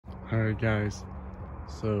Alright guys,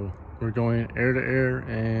 so we're going air to air,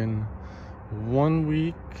 and 1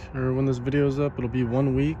 week, or when this video is up, it'll be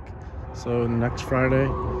 1 week. So next Friday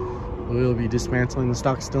we'll be dismantling the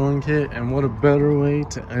stock Stillen kit, and what a better way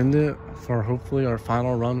to end it for hopefully our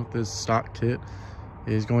final run with this stock kit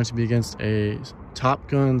is going to be against a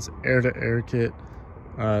Topgunz air-to-air kit,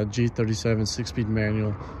 G37 6-speed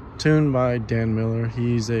manual, tuned by Dan Miller.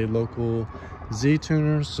 He's a local Z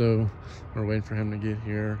tuner, so we're waiting for him to get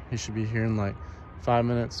here. He should be here in like 5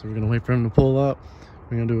 minutes, so we're gonna wait for him to pull up.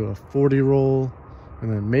 We're gonna do a 40 roll and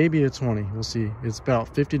then maybe a 20. We'll see. It's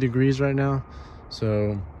about 50 degrees right now,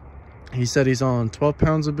 so he said he's on 12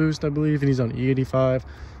 pounds of boost, I believe, and he's on E85.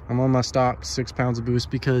 I'm on my stock 6 pounds of boost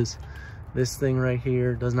because this thing right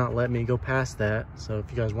here does not let me go past that. So if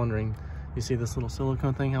you guys wondering, you see this little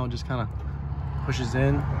silicone thing, how it just kind of pushes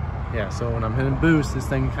in? Yeah, so when I'm hitting boost, this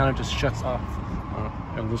thing kind of just shuts off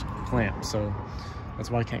and just clamps. So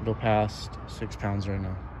that's why I can't go past 6 pounds right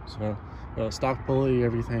now. So stock pulley,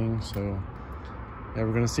 everything. So yeah,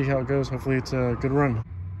 we're gonna see how it goes. Hopefully it's a good run.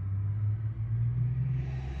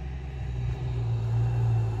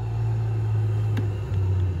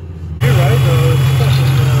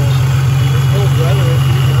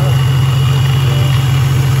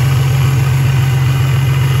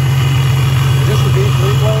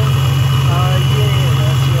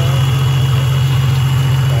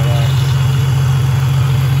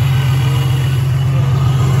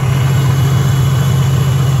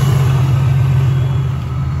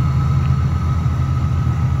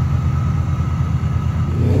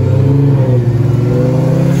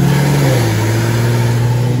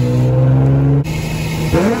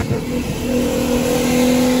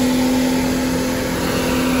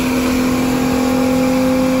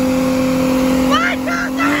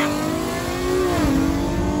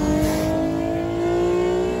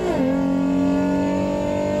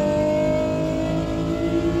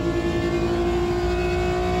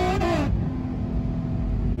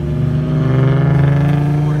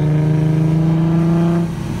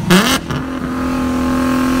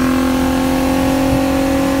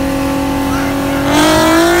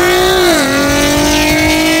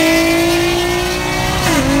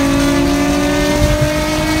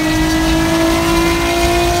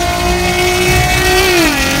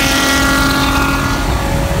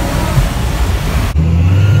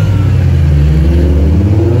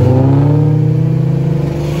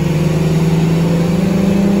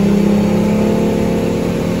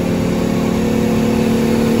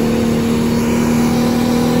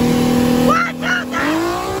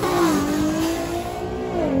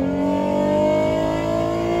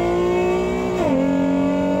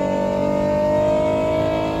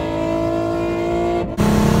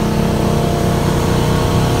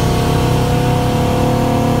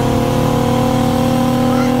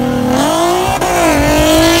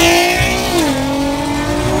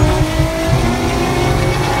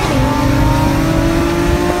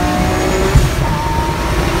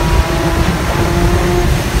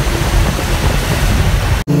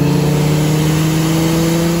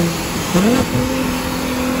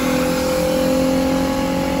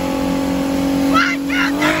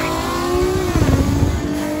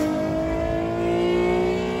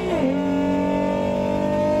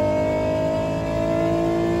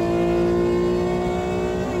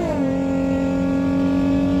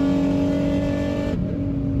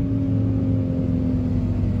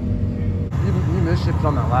 Shifted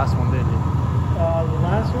on that last one, didn't you? The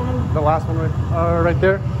last one? The last one right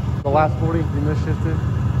there? The last 40, you misshifted?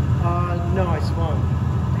 No, I swung.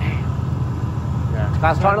 Damn. Yeah.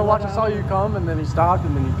 I was trying to watch, I saw you come, and then he stopped,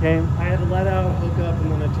 and then you came. I had to let out, hook up,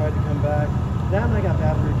 and then I tried to come back. Then I got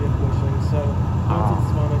battery dip pushing, so once it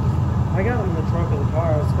spun, I got them in the trunk of the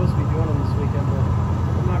car. I was supposed to be doing them this weekend, but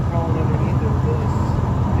I'm not crawling underneath it with this.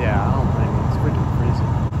 Yeah, I don't think it's freaking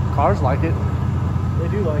freezing. Cars like it.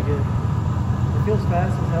 They do like it. It feels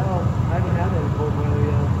fast as hell. I haven't had it in cold weather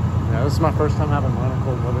yet. Yeah, this is my first time having one in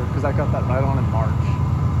cold weather because I got that right on in March.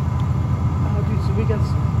 Oh, dude, so we got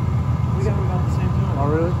them about the same time. Oh,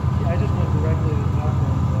 really? Yeah, I just went directly to the top one.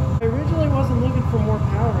 So. I originally wasn't looking for more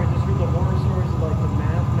power. I just heard the horror stories of like the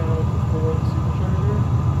math mount before the Supercharger,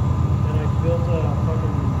 and I built a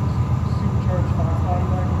fucking Supercharged Fox body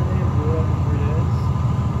back in the day and blew it up in 3 days.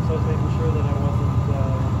 So I was making sure that I wasn't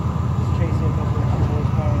just chasing a couple extra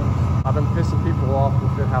horsepower. I've been pissing people off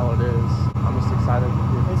with it how it is. I'm just excited to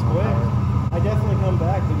get it's quick. I definitely come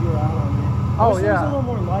back, but you're out on me. Oh, yeah. It's a little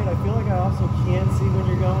more light. I feel like I also can see when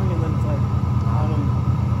you're going, and then it's like,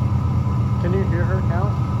 Can you hear her count?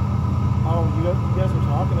 Oh, you guys were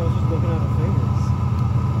talking. I was just looking at her fingers.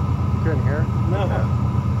 You couldn't hear? No.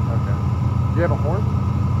 Okay. Do you have a horn?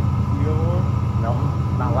 you have one? No,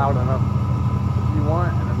 not loud enough. If you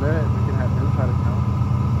want, in a minute, we can have him try to count.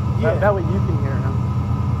 Yeah. That way you can hear him.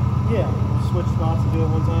 Yeah, we'll switch spots and do it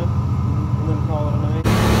one time, and then call it a night.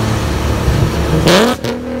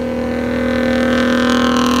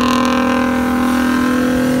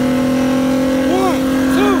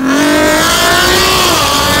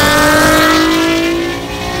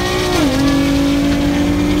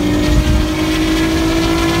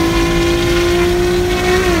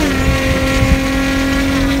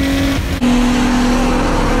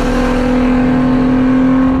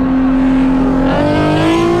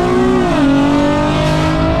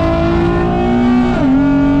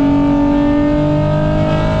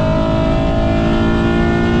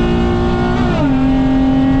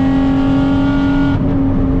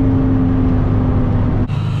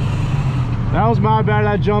 That was my bad,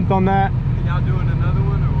 I jumped on that. Y'all doing another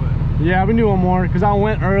one or what? Yeah, we can do one more because I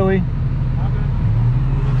went early.